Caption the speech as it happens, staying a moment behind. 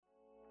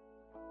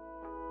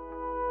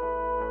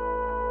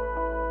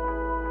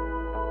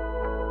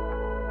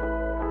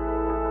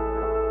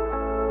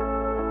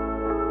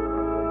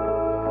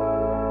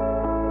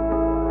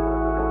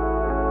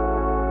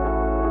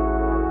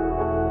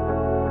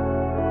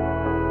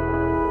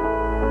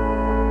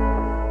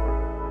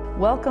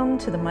Welcome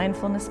to the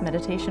Mindfulness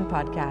Meditation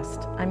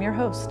Podcast. I'm your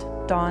host,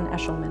 Dawn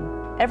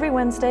Eshelman. Every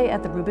Wednesday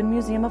at the Rubin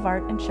Museum of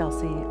Art in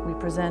Chelsea, we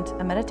present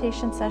a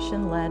meditation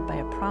session led by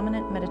a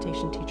prominent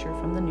meditation teacher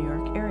from the New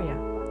York area.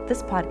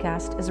 This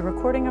podcast is a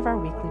recording of our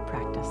weekly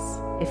practice.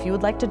 If you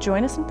would like to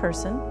join us in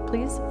person,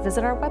 please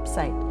visit our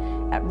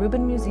website at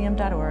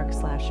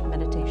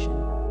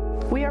rubinmuseum.org/meditation.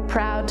 We are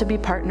proud to be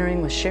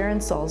partnering with Sharon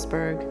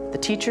Salzberg, the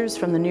teachers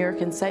from the New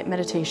York Insight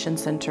Meditation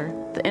Center,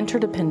 the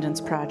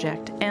Interdependence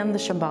Project, and the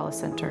Shambhala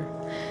Center.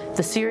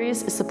 The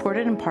series is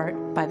supported in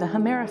part by the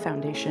Hemera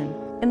Foundation.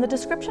 In the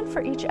description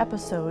for each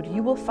episode,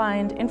 you will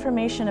find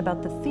information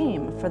about the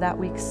theme for that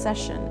week's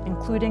session,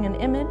 including an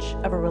image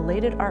of a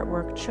related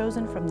artwork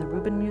chosen from the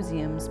Rubin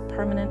Museum's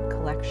permanent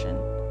collection.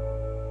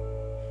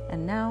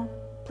 And now,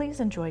 please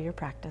enjoy your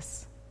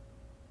practice.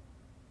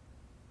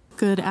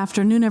 Good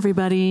afternoon,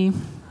 everybody.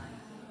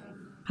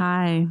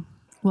 Hi,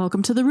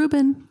 welcome to the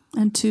Rubin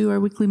and to our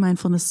weekly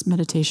mindfulness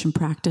meditation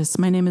practice.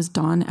 My name is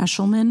Dawn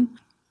Eshelman.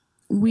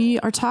 We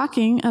are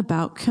talking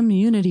about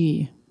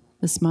community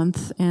this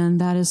month,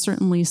 and that is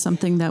certainly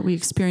something that we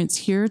experience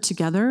here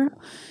together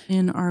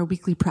in our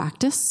weekly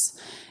practice.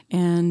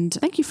 And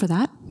thank you for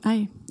that.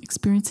 I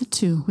experience it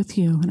too with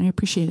you, and I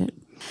appreciate it.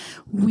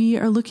 We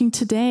are looking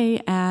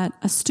today at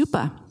a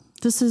stupa.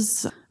 This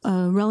is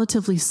a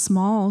relatively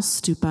small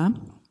stupa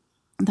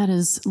that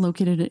is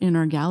located in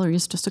our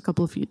galleries, just a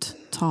couple of feet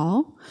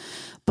tall.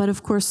 But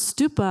of course,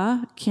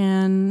 stupa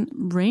can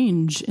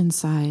range in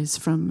size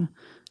from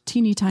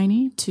teeny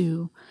tiny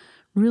to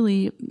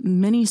really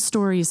many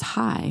stories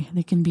high.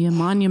 They can be a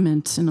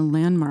monument and a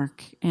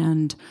landmark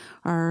and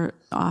are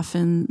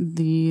often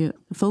the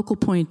focal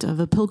point of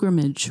a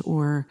pilgrimage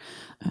or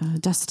a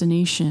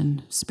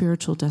destination,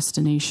 spiritual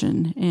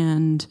destination.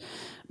 And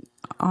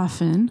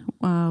often,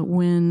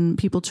 when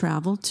people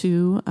travel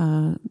to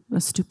a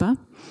stupa,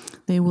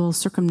 they will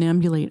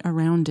circumambulate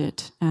around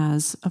it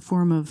as a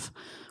form of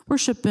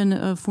worship and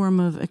a form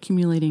of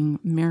accumulating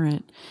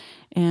merit.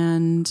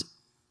 And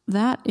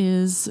that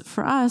is,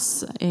 for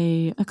us,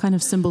 a kind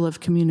of symbol of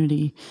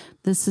community.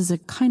 This is a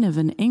kind of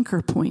an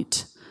anchor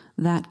point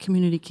that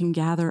community can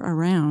gather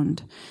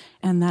around.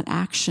 And that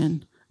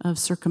action of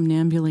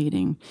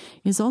circumambulating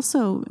is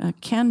also,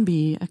 can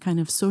be a kind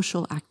of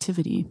social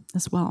activity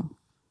as well.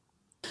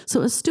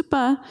 So a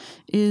stupa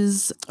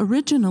is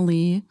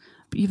originally,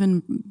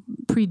 even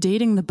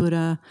predating the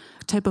Buddha,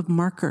 a type of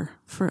marker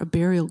for a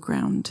burial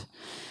ground.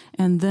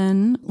 And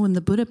then when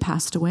the Buddha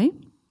passed away,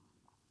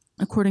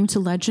 according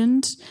to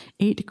legend,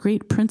 8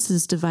 great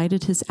princes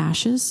divided his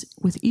ashes,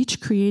 with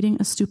each creating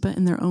a stupa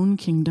in their own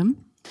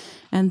kingdom.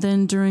 And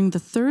then during the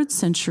 3rd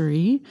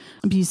century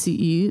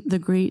BCE, the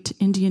great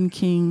Indian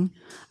king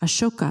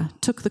Ashoka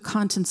took the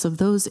contents of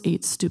those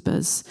 8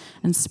 stupas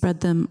and spread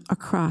them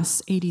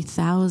across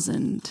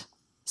 80,000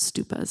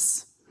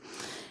 stupas.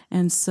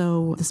 And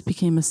so this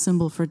became a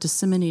symbol for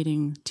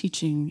disseminating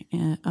teaching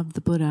of the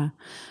Buddha,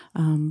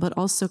 but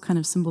also kind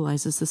of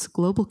symbolizes this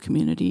global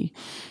community.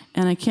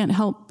 And I can't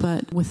help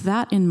but, with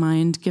that in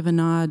mind, give a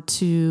nod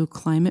to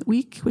Climate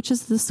Week, which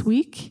is this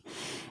week.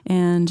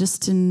 And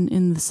just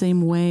in the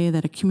same way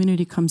that a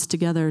community comes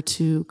together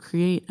to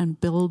create and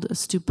build a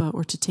stupa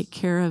or to take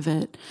care of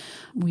it,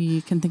 we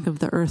can think of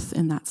the earth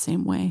in that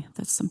same way.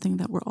 That's something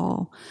that we're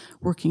all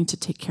working to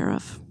take care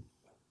of.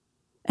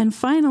 And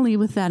finally,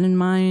 with that in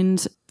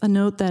mind, a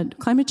note that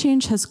climate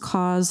change has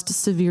caused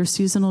severe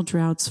seasonal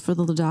droughts for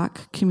the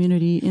Ladakh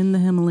community in the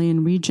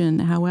Himalayan region.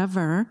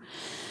 However,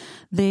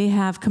 they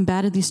have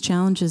combated these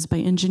challenges by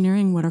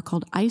engineering what are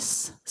called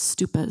ice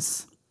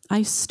stupas,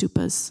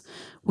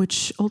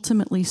 which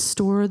ultimately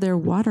store their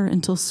water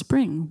until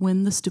spring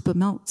when the stupa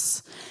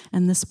melts.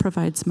 And this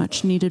provides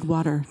much needed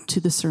water to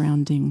the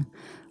surrounding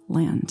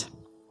land.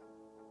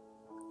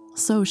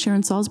 So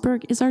Sharon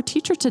Salzberg is our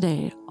teacher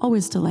today.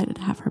 Always delighted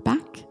to have her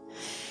back.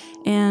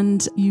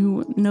 And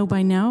you know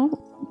by now,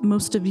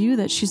 most of you,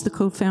 that she's the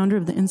co-founder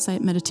of the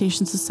Insight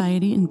Meditation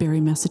Society in Barre,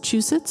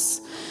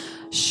 Massachusetts.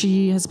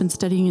 She has been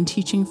studying and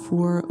teaching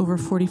for over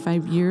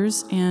 45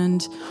 years,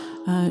 and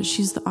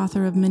she's the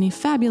author of many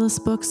fabulous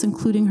books,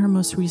 including her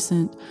most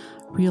recent,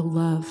 Real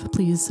Love.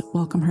 Please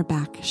welcome her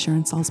back,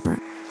 Sharon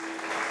Salzberg.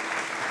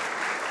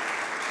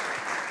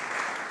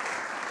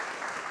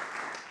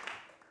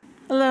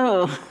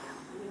 Hello.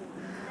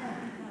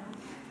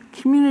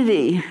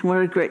 Community, what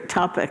a great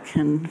topic,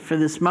 and for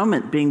this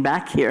moment, being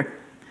back here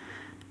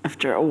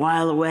after a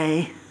while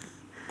away.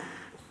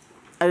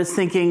 I was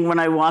thinking when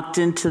I walked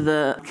into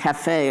the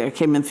cafe, I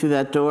came in through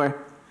that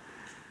door,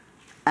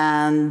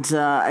 and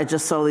I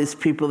just saw these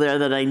people there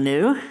that I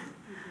knew.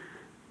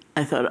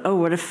 I thought, oh,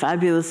 what a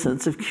fabulous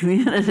sense of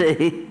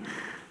community.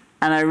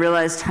 And I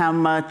realized how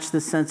much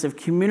the sense of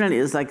community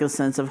is like a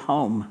sense of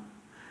home,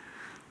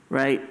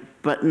 right?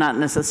 But not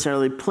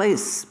necessarily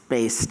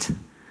place-based,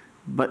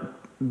 but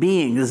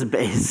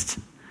beings-based.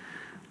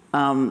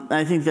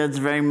 I think that's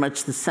very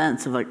much the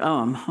sense of like, oh,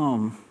 I'm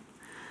home.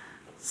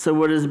 So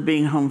what does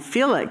being home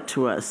feel like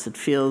to us? It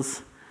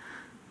feels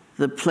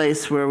the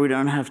place where we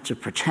don't have to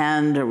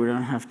pretend or we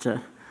don't have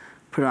to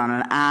put on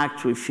an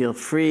act. We feel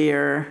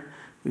freer.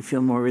 We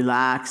feel more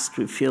relaxed.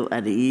 We feel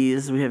at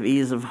ease. We have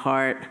ease of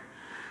heart.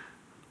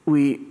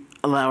 We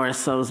allow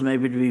ourselves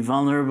maybe to be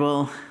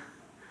vulnerable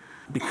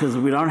because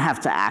we don't have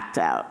to act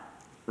out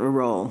a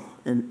role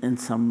in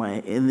some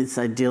way, in this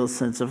ideal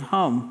sense of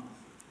home.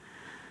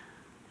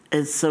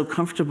 It's so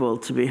comfortable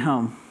to be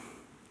home.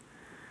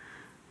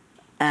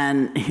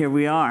 And here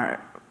we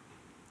are,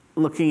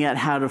 looking at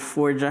how to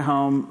forge a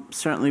home,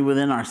 certainly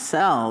within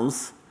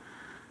ourselves,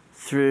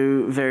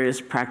 through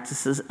various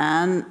practices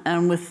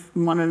and with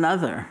one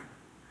another.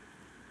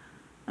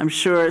 I'm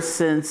sure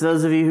since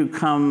those of you who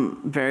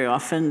come very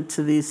often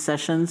to these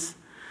sessions,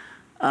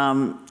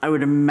 I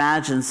would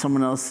imagine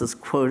someone else has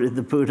quoted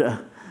the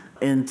Buddha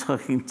in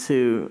talking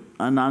to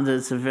Ananda.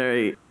 It's a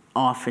very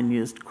often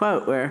used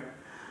quote where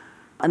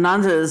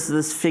Ananda is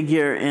this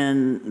figure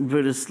in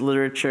Buddhist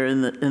literature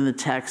in the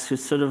text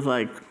who's sort of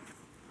like,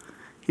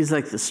 he's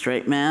like the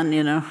straight man,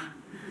 you know?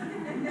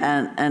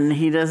 And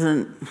he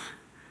doesn't,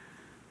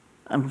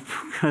 I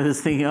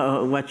was thinking,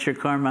 oh, what's your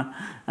karma?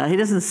 He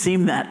doesn't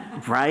seem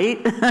that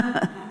bright,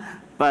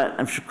 but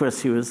of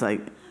course he was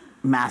like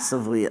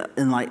massively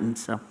enlightened,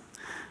 so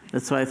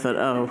that's why I thought,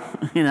 oh,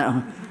 you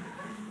know,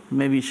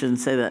 maybe you shouldn't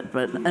say that,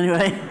 but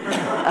anyway.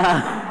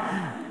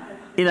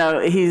 You know,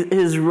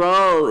 his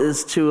role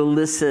is to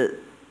elicit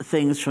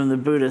things from the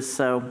Buddhists,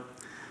 so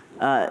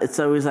it's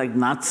always like,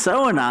 not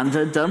so,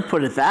 Ananda, don't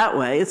put it that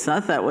way. It's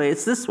not that way,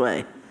 it's this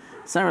way.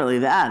 It's not really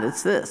that,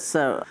 it's this.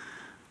 So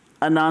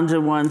Ananda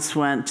once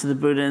went to the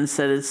Buddha and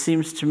said, it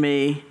seems to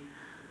me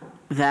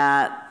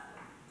that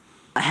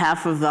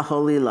half of the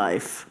holy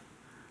life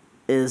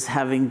is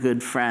having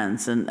good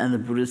friends. And the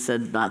Buddha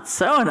said, not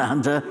so,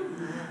 Ananda,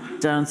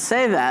 don't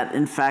say that.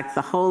 In fact,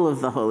 the whole of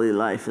the holy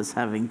life is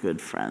having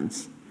good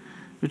friends.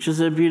 Which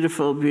is a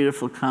beautiful,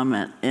 beautiful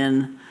comment.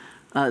 In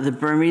the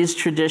Burmese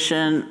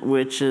tradition,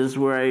 which is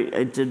where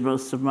I did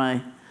most of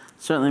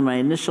certainly my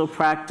initial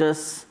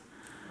practice,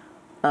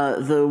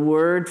 the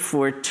word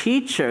for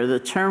teacher,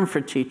 the term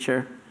for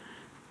teacher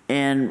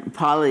in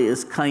Pali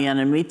is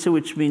Kalyanamitta,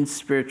 which means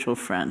spiritual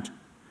friend.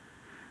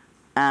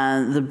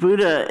 And the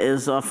Buddha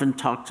is often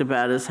talked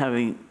about as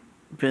having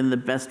been the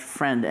best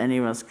friend any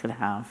of us could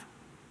have.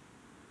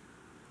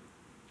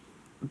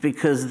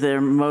 Because their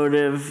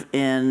motive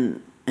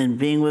in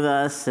being with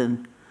us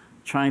and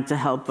trying to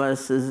help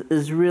us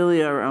is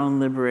really our own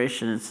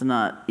liberation. It's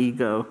not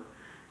ego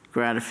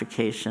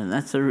gratification.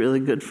 That's a really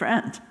good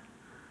friend.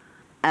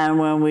 And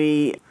when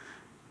we,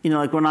 you know,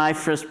 like when I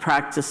first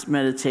practiced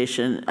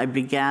meditation, I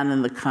began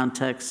in the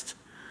context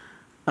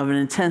of an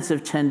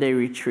intensive 10-day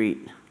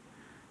retreat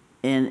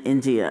in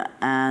India.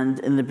 And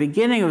in the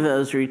beginning of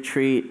those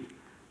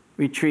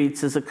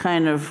retreats is a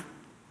kind of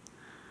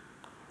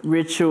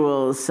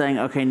ritual saying,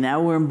 okay,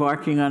 now we're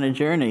embarking on a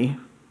journey.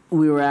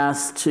 We were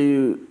asked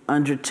to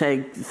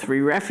undertake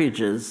 3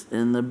 refuges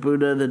in the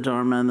Buddha, the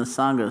Dharma, and the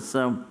Sangha.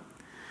 So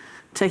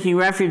taking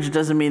refuge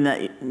doesn't mean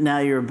that now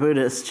you're a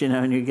Buddhist, you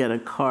know, and you get a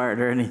card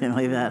or anything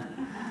like that.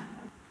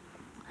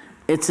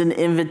 It's an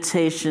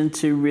invitation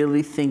to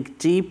really think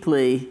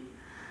deeply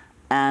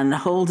and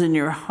hold in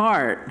your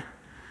heart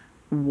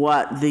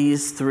what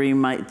these 3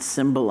 might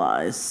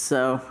symbolize.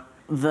 So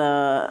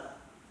the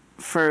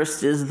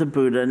first is the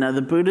Buddha. Now,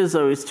 the Buddha is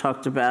always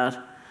talked about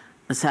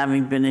as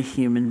having been a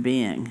human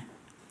being,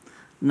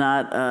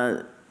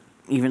 not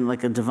even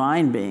like a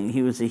divine being.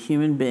 He was a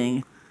human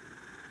being.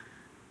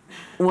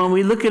 When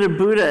we look at a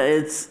Buddha,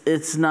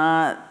 it's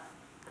not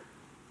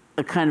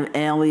a kind of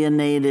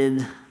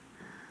alienated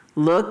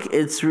look.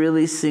 It's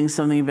really seeing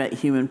something about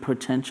human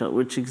potential,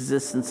 which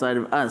exists inside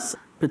of us.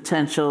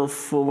 Potential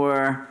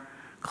for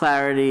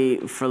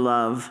clarity, for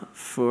love,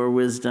 for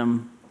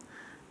wisdom,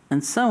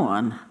 and so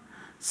on.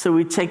 So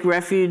we take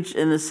refuge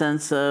in the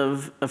sense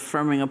of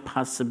affirming a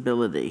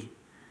possibility,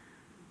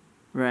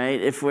 right?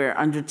 If we're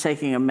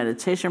undertaking a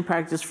meditation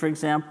practice, for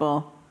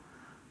example,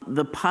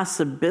 the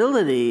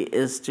possibility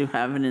is to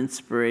have an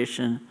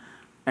inspiration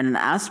and an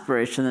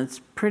aspiration that's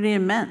pretty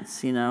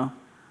immense, you know,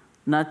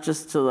 not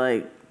just to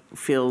like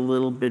feel a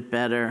little bit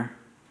better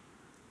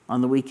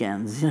on the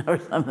weekends, you know, or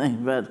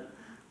something, but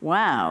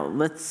wow,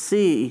 let's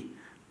see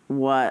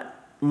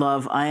what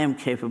love I am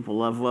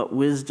capable of, what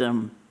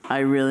wisdom I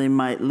really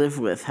might live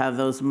with, how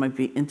those might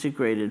be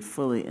integrated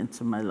fully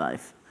into my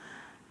life.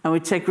 And we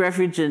take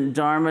refuge in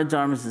Dharma.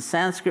 Dharma is a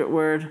Sanskrit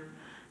word.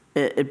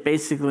 It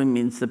basically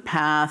means the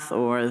path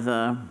or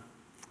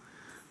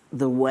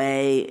the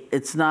way.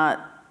 It's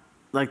not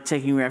like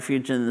taking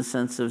refuge in the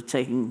sense of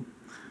taking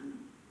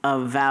a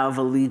vow of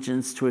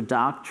allegiance to a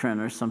doctrine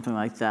or something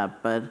like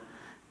that, but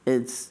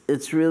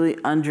it's really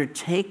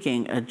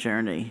undertaking a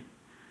journey.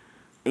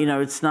 You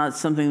know, it's not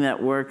something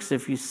that works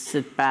if you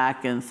sit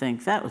back and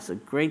think, that was a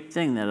great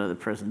thing that other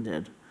person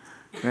did,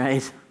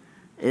 right?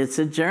 It's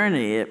a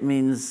journey. It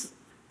means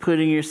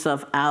putting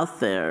yourself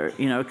out there,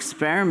 you know,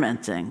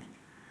 experimenting,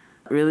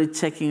 really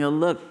taking a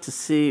look to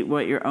see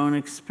what your own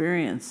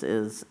experience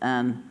is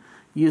and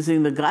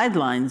using the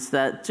guidelines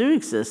that do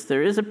exist.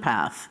 There is a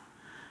path.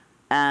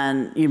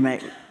 And you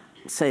may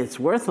say it's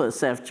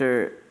worthless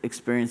after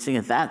experiencing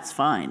it. That's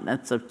fine.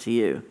 That's up to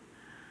you.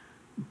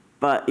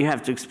 But you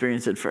have to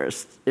experience it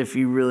first if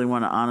you really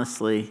want to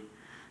honestly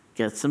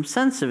get some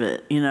sense of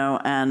it,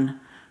 And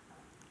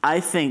I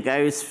think I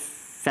always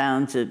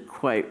found it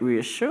quite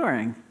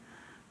reassuring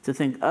to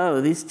think,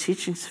 oh, these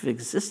teachings have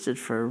existed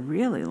for a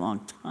really long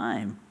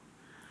time.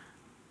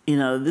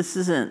 This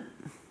isn't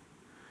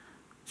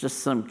just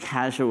some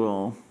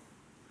casual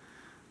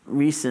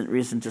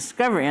recent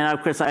discovery. And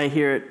of course, I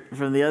hear it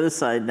from the other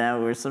side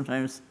now, where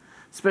sometimes,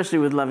 especially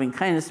with loving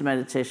kindness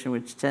meditation,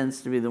 which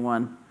tends to be the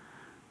one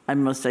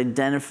I'm most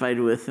identified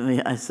with in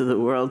the eyes of the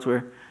world,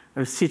 where I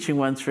was teaching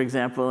once, for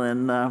example,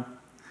 in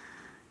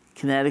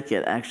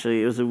Connecticut,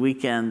 actually. It was a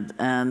weekend,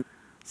 and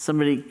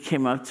somebody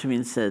came up to me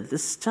and said,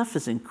 "This stuff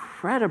is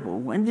incredible.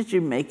 When did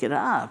you make it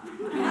up?"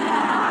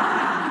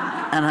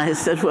 And I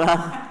said,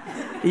 "Well,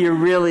 you're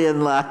really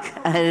in luck.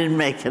 I didn't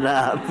make it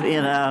up,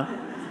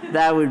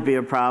 That would be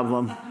a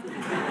problem."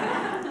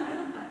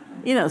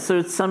 So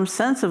it's some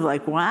sense of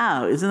like,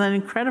 wow, isn't that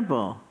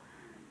incredible?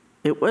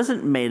 It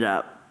wasn't made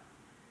up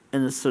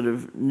in a sort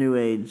of New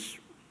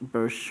Age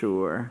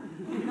brochure,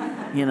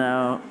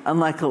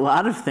 unlike a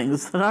lot of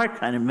things that are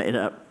kind of made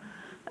up.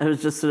 I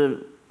was just sort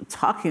of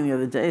talking the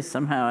other day,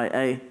 somehow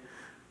I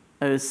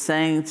was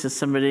saying to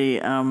somebody,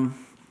 with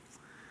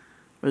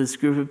this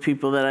group of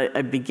people that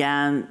I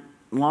began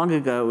long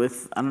ago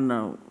with, I don't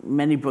know,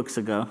 many books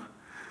ago,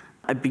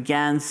 I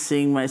began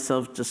seeing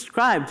myself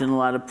described in a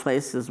lot of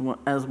places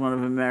as one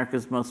of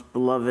America's most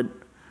beloved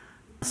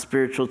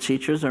spiritual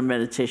teachers or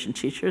meditation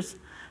teachers.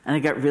 And I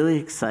got really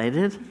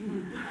excited.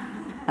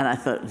 And I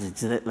thought,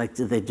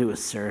 did they do a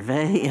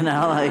survey?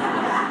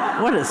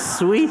 What a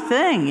sweet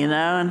thing,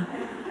 And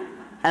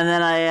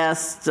then I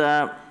asked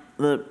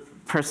the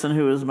person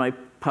who was my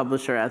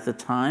publisher at the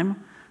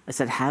time, I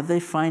said, how'd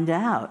they find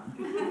out?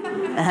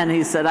 And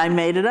he said, I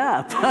made it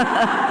up.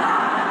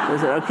 I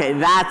said, okay,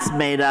 that's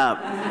made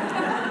up.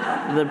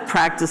 The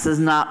practice is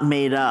not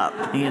made up,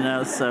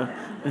 so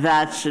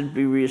that should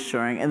be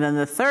reassuring. And then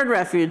the third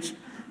refuge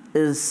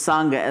is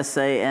Sangha,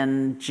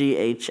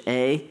 S-A-N-G-H-A.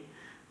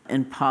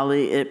 In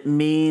Pali, it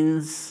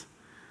means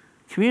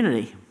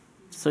community.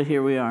 So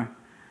here we are.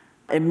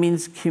 It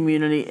means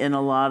community in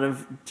a lot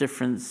of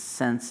different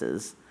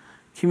senses.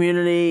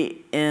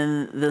 Community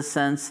in the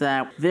sense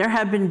that there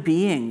have been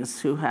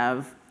beings who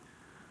have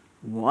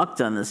walked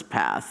on this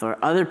path or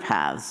other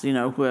paths,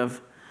 who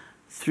have,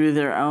 through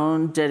their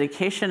own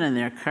dedication and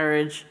their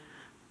courage,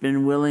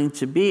 been willing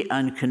to be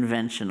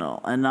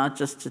unconventional and not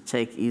just to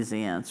take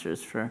easy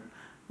answers for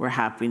where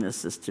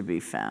happiness is to be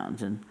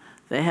found. And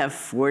they have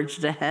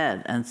forged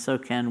ahead, and so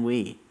can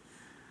we.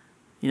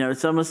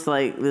 It's almost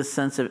like this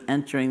sense of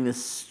entering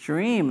this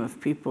stream of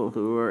people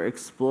who are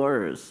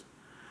explorers,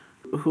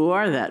 who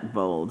are that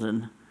bold,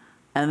 and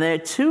they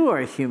too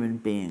are human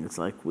beings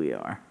like we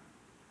are,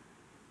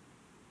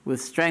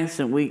 with strengths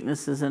and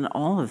weaknesses and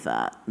all of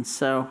that. And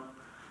so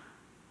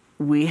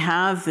we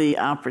have the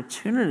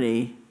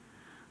opportunity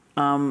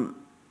to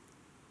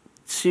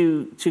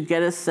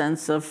get a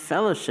sense of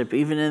fellowship,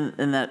 even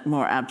in that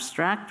more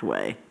abstract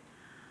way,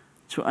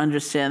 to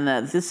understand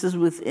that this is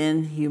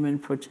within human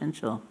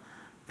potential.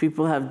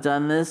 People have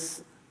done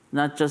this,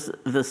 not just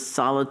the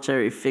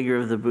solitary figure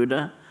of the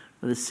Buddha,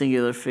 or the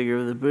singular figure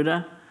of the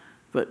Buddha,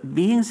 but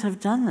beings have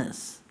done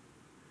this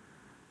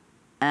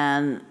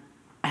and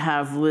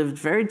have lived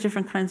very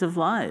different kinds of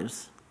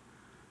lives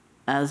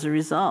as a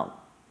result.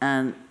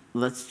 And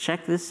let's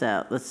check this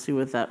out. Let's see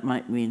what that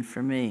might mean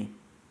for me.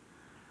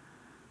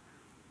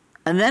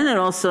 And then it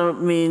also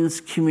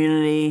means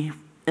community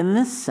in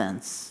this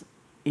sense.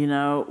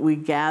 We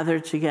gather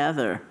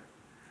together.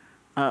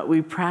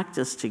 We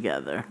practice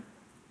together.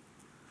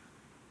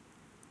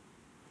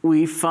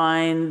 We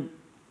find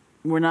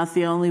we're not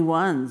the only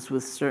ones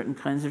with certain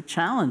kinds of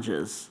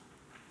challenges.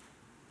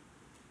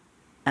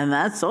 And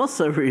that's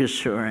also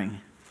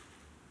reassuring.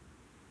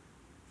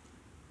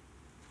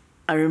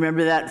 I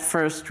remember that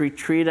first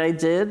retreat I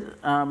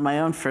did, my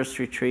own first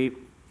retreat,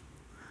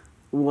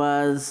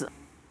 was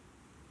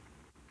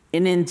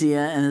in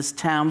India, in this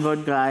town,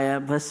 Bodh Gaya,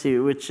 bless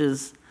you, which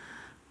is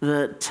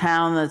the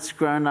town that's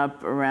grown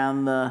up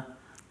around the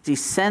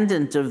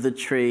descendant of the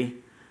tree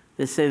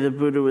they say the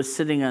Buddha was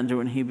sitting under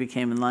when he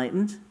became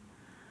enlightened.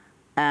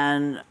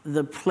 And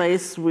the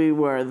place we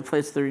were, the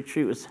place the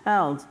retreat was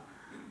held,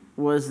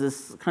 was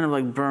this kind of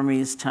like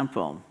Burmese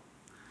temple,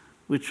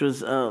 which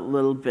was a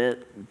little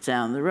bit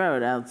down the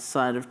road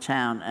outside of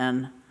town.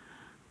 And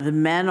the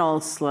men all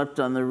slept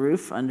on the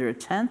roof under a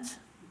tent.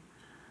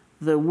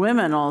 The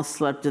women all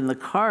slept in the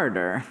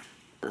corridor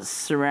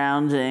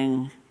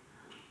surrounding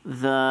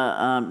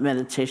the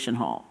meditation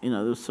hall. There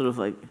was sort of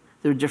like,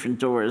 there were different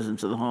doors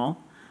into the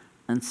hall.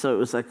 And so it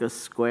was like a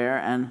square,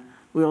 and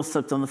we all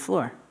slept on the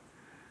floor.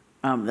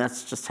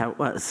 That's just how it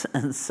was.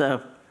 And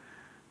so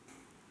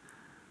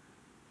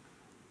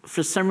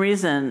for some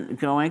reason,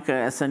 Goenka,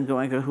 S.N.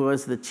 Goenka, who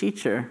was the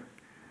teacher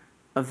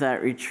of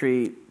that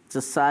retreat,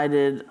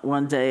 decided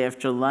one day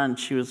after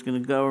lunch he was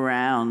going to go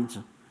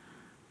around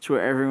to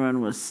where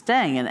everyone was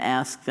staying and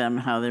ask them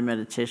how their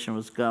meditation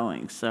was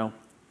going. So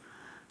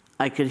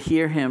I could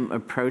hear him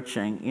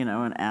approaching,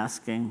 and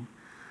asking,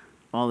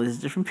 all these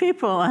different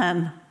people.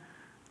 And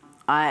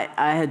I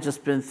had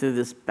just been through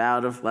this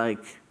bout of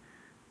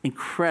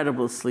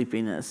incredible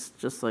sleepiness,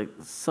 just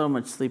so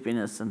much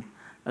sleepiness. And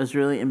I was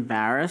really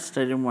embarrassed.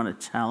 I didn't want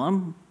to tell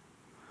him,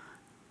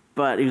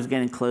 but he was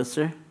getting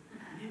closer.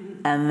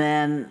 And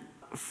then,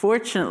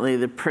 fortunately,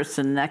 the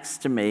person next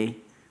to me,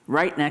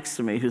 right next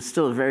to me, who's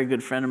still a very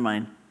good friend of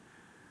mine,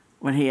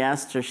 when he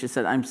asked her, she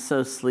said, "I'm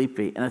so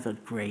sleepy." And I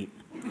thought, great.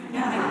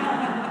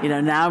 Now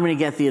I'm going to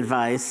get the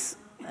advice,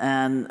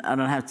 and I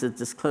don't have to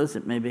disclose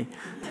it, maybe.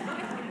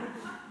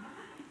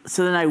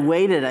 So then I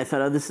waited. I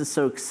thought, oh, this is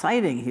so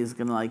exciting. He's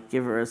going to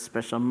give her a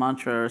special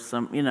mantra or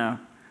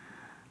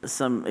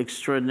some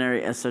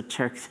extraordinary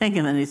esoteric thing.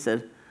 And then he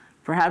said,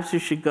 "Perhaps you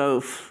should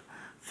go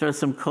throw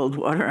some cold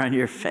water on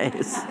your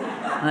face."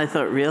 And I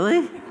thought,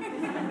 really?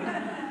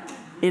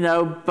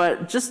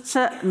 But just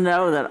to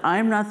know that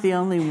I'm not the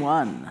only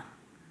one.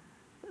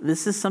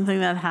 This is something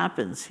that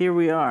happens. Here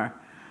we are.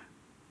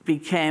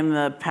 Became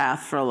the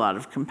path for a lot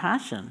of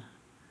compassion.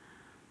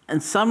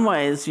 In some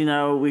ways,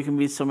 we can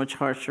be so much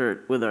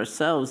harsher with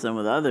ourselves than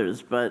with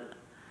others, but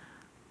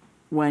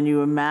when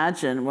you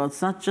imagine, well,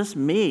 it's not just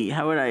me.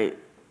 How would I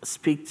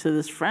speak to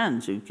this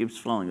friend who keeps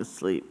falling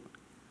asleep?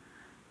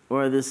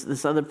 Or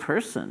this other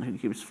person who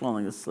keeps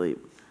falling asleep?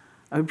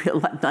 I would be a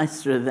lot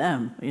nicer to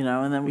them,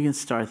 and then we can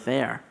start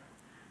there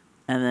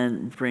and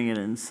then bring it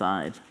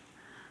inside.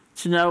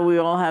 To know we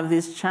all have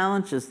these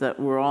challenges that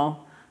we're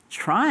all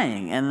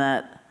trying, and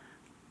that,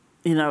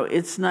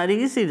 it's not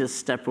easy to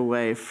step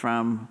away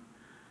from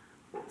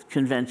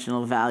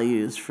conventional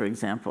values, for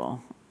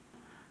example,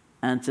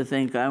 and to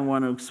think, I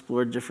want to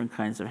explore different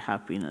kinds of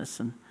happiness.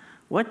 And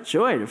what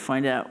joy to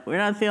find out we're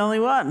not the only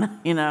one,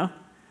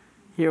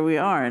 Here we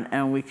are,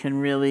 and we can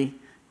really,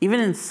 even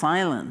in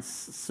silence,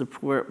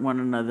 support one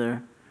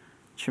another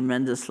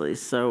tremendously.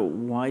 So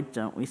why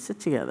don't we sit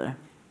together?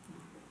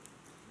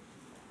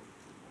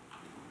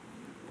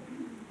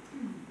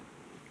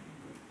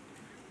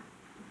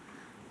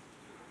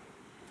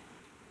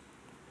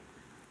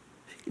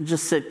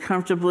 Just sit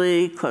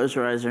comfortably, close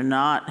your eyes or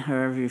not,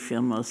 however you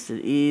feel most at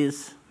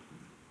ease.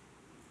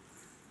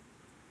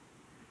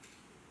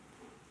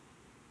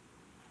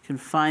 You can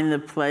find the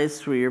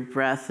place where your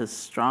breath is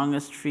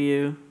strongest for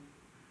you,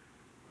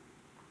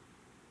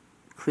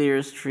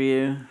 clearest for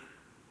you.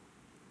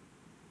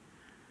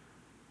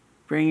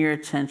 Bring your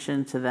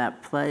attention to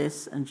that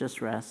place and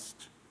just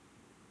rest.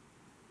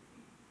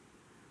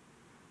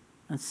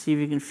 And see if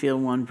you can feel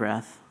one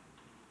breath.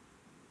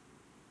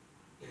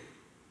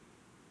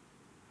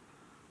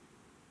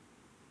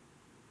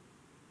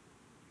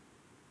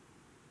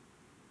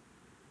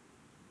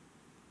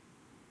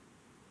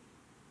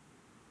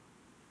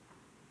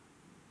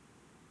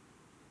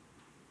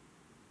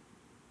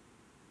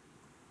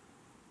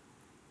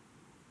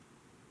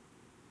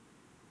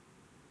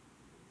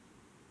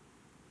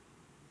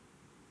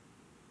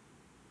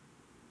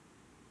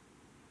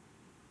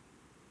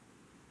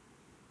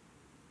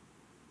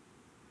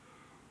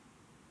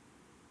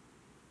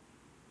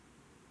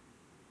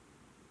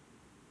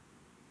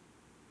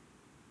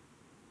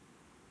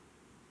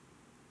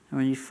 And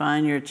when you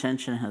find your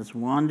attention has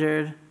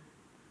wandered,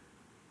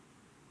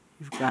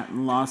 you've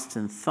gotten lost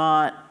in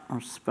thought or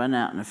spun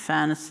out in a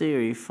fantasy or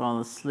you fall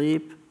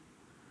asleep,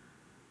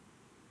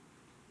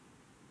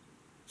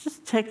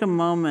 just take a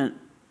moment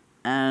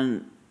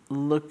and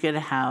look at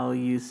how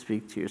you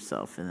speak to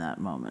yourself in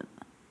that moment.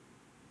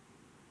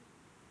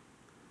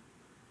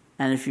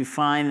 And if you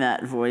find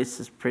that voice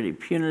is pretty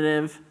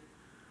punitive,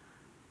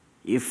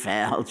 you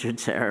failed, you're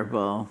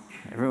terrible,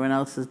 everyone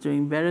else is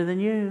doing better than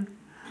you,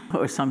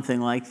 or something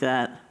like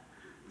that.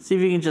 See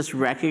if you can just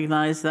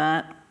recognize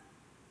that,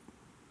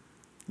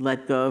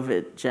 let go of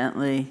it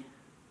gently,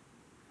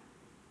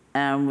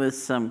 and with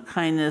some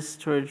kindness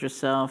towards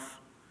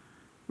yourself,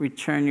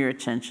 return your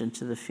attention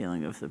to the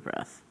feeling of the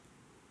breath.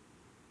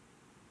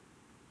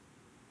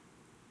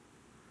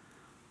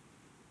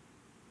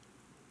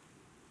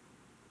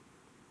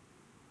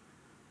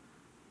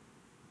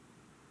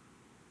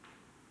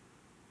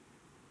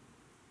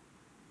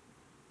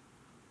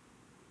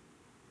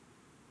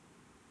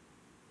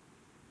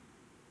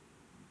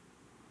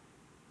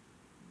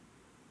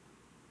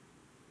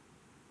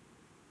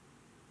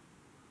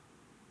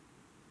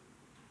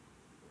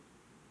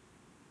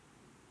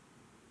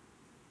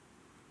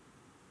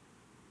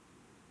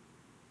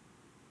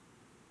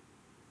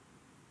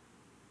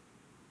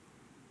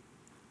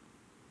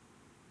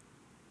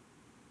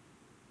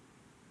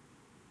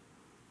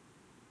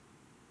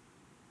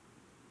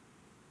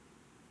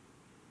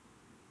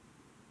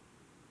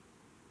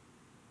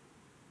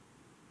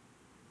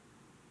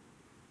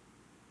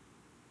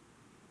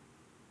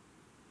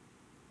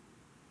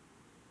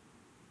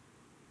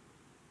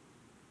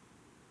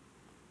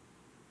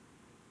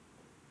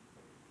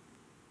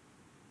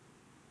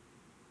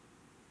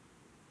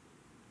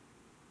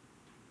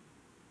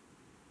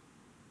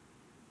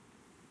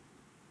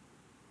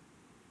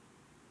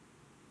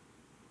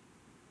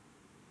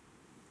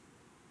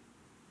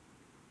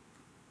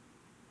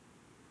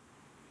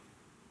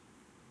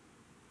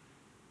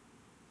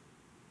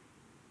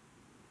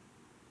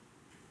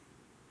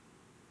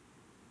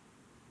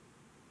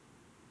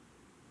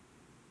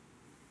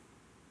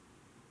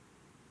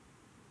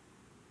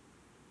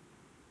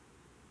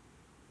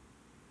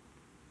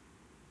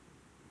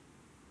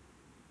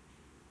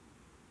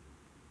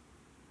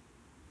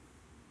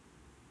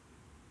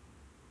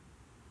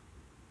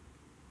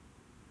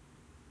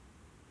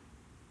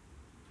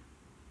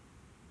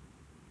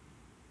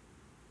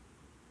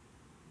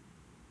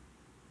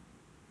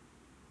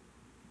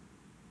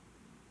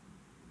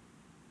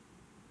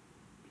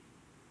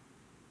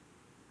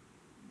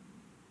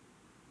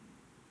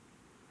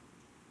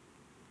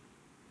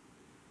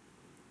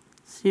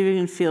 See if you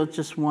can feel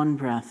just one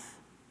breath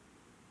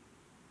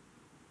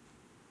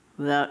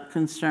without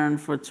concern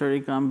for what's already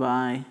gone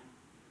by,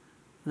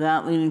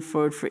 without leaning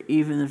forward for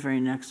even the very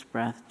next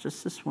breath,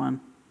 just this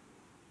one.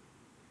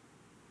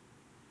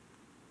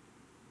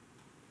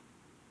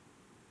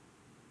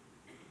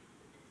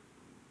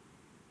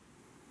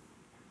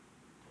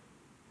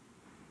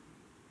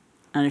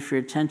 And if your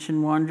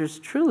attention wanders,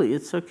 truly,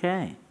 it's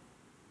okay.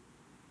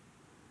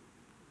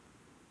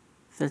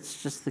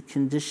 That's just the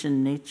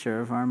conditioned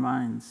nature of our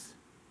minds.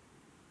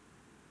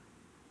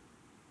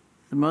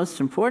 The most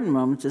important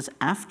moment is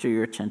after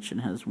your attention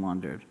has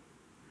wandered.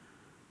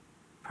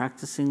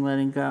 Practicing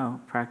letting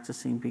go,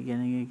 practicing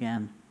beginning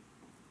again.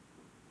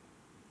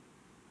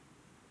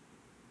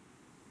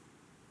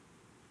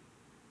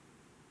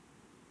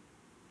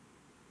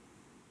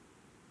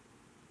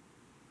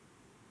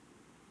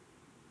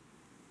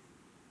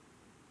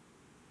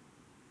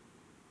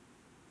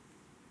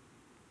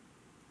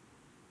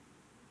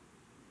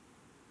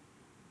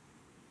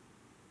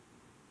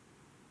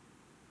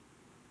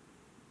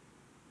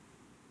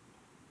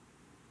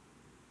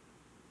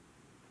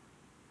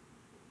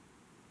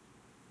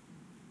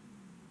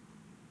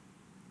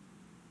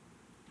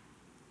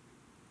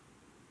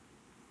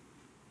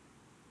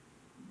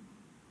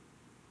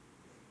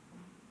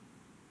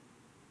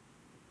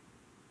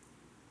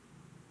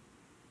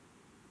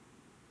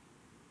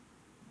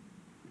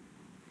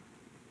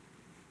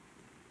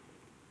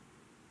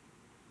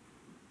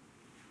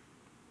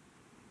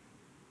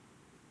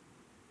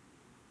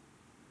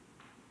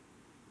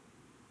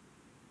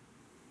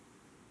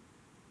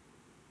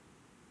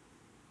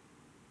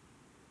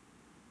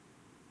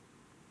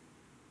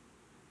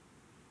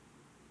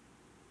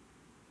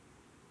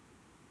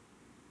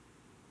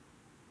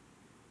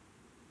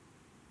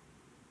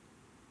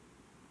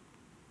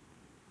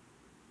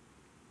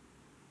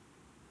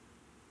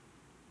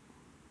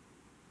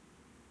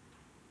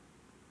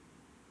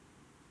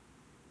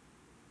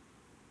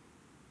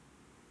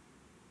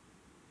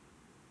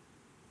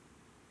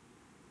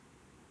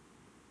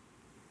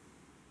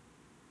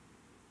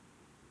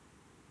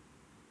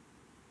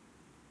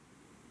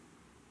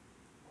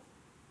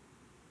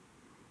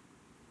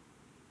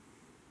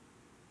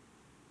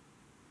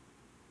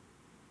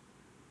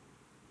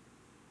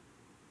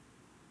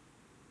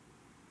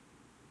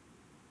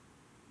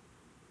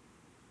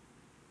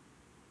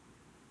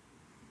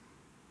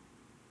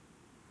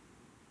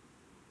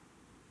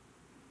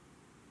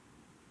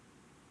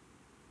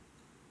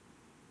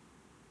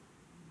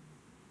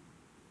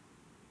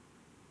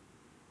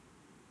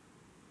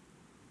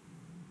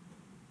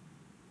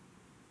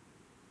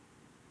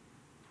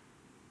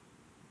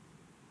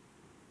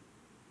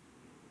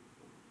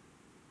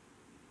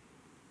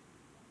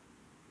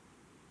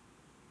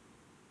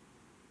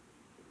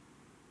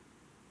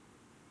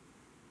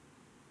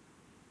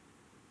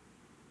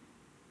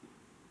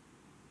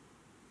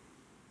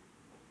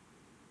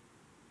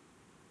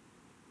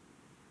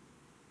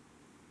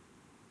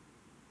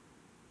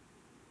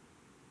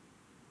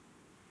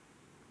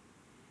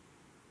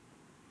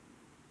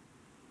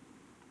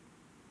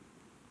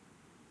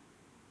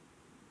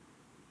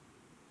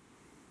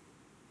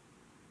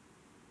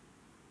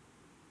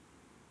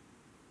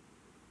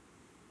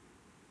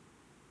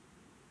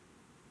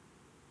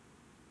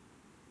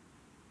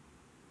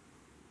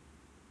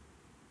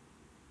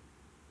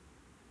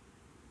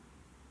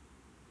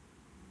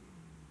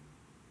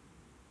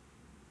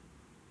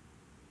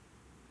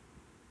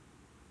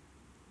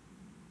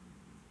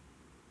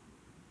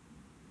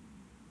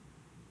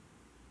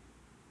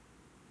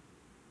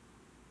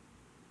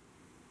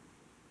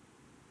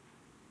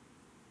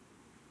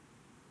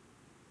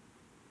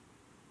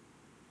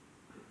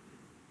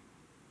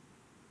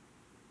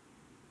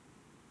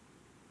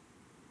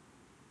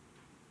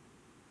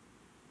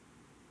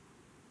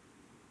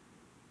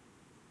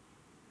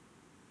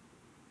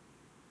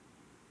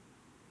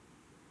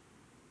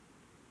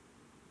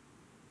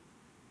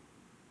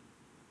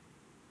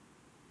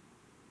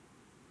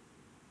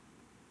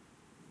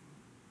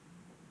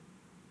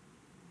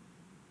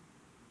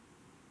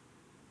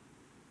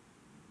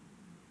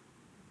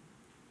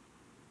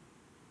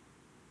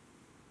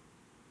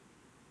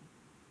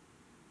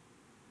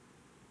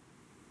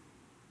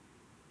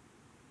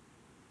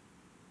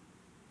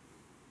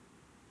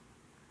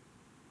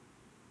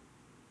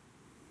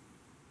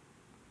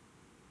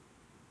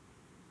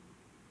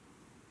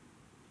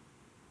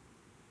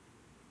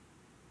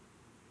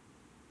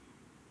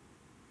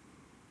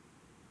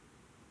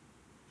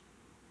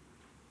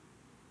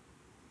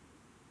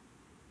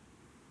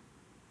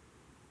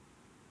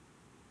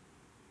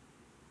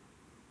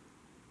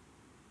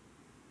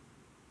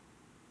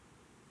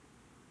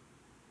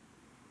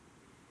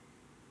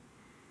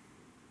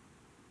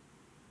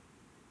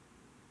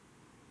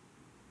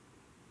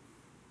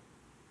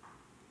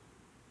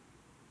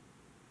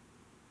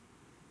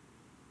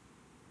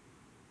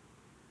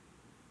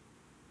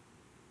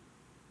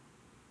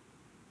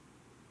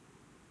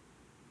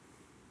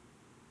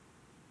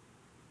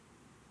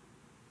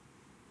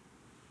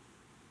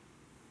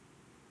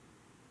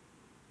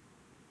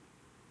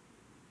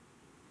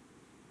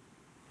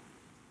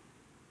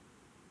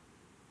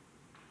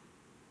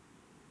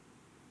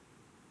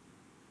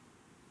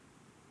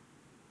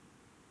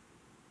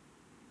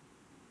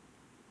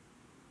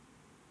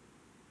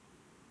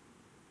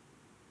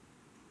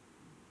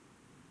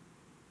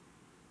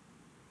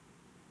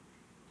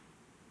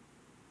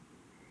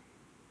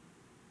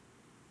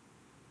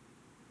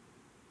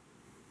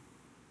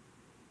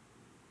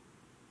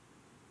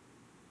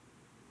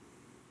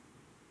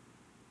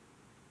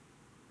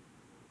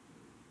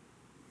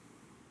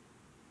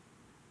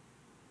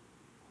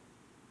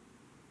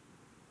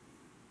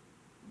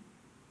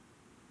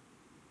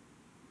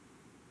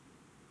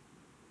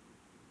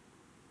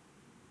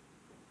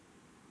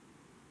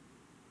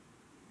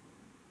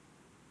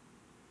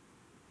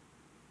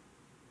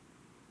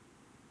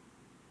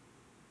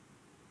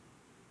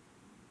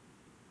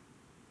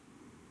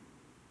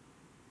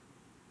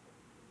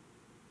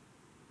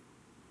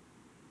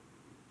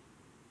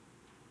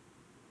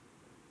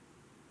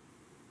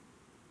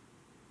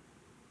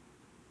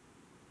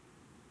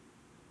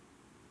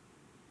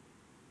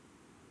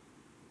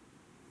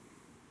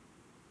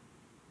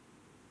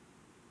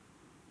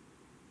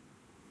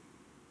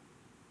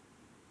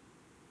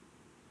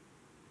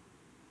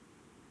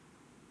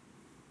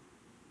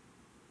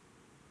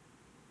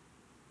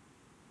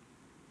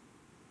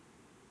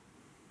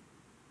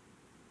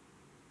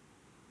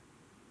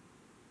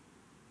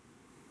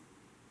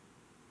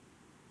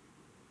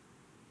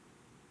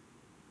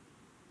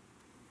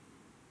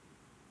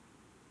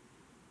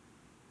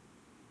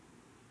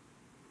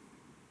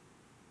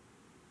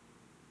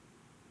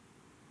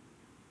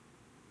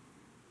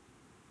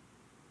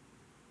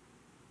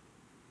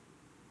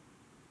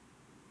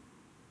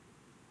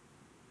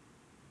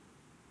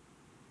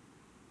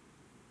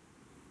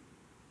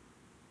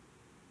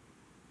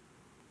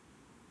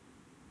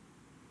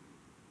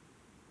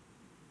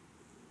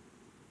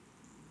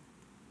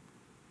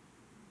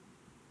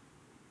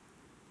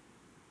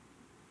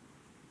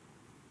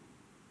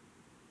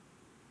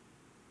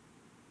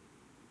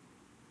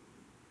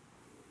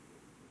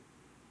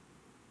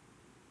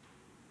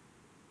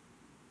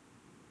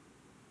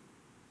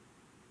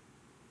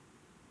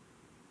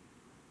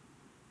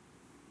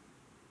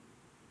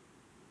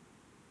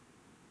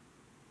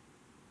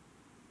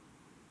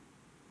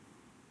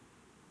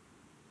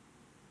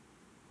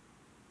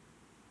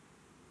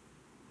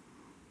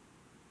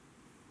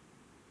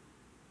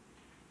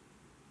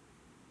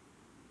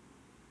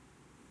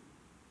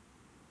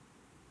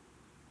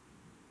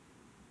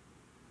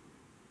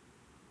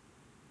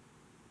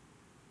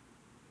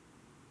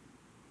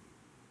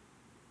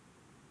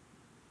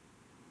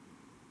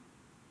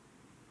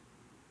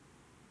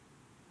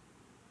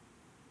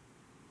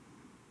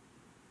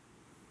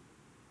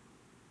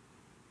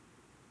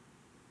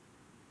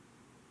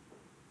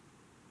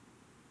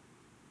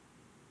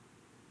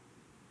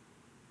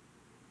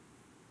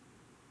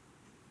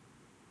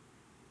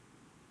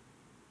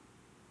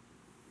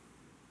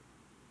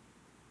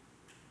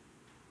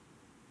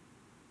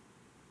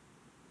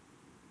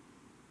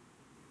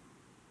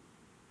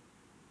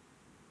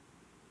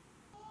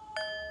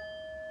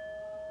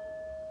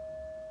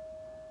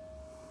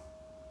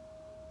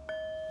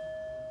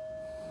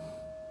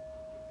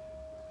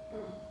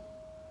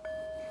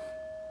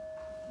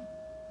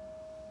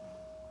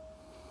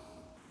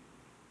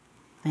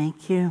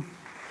 Thank you.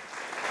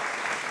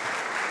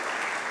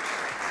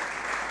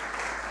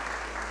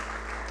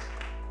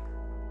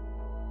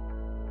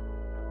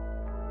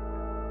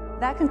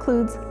 That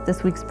concludes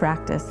this week's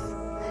practice.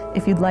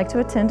 If you'd like to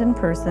attend in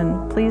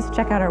person, please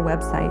check out our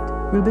website,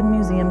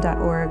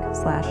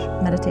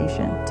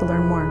 rubinmuseum.org/meditation, to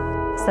learn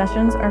more.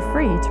 Sessions are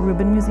free to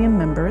Rubin Museum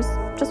members,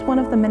 just one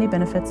of the many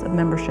benefits of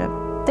membership.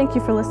 Thank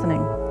you for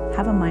listening.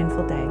 Have a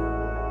mindful day.